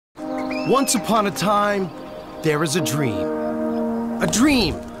Once upon a time, there was a dream. A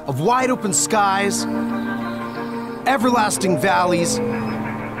dream of wide open skies, everlasting valleys,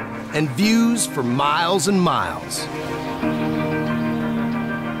 and views for miles and miles.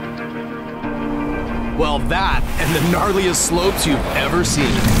 Well, that and the gnarliest slopes you've ever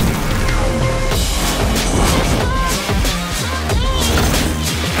seen.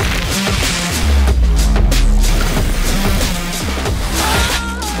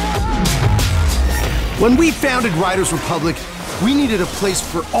 When we founded Riders Republic, we needed a place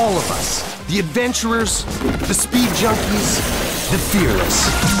for all of us. The adventurers, the speed junkies, the fearless.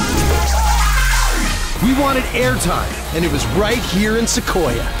 We wanted airtime, and it was right here in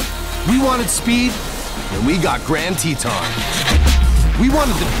Sequoia. We wanted speed, and we got Grand Teton. We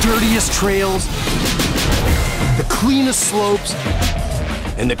wanted the dirtiest trails, the cleanest slopes,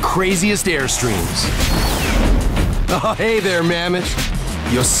 and the craziest airstreams. Oh, hey there, Mammoth.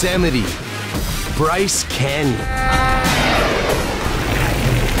 Yosemite. Bryce Canyon.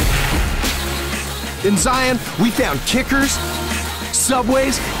 In Zion, we found kickers,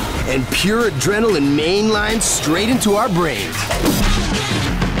 subways, and pure adrenaline main lines straight into our brains.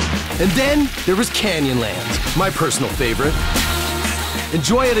 And then there was Canyonlands, my personal favorite.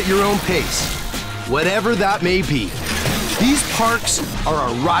 Enjoy it at your own pace, whatever that may be. These parks are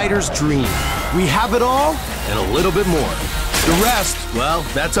a rider's dream. We have it all and a little bit more. The rest, well,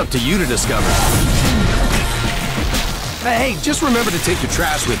 that's up to you to discover. Hey, just remember to take your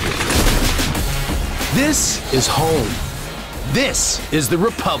trash with you. This is home. This is the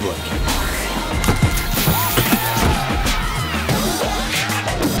Republic.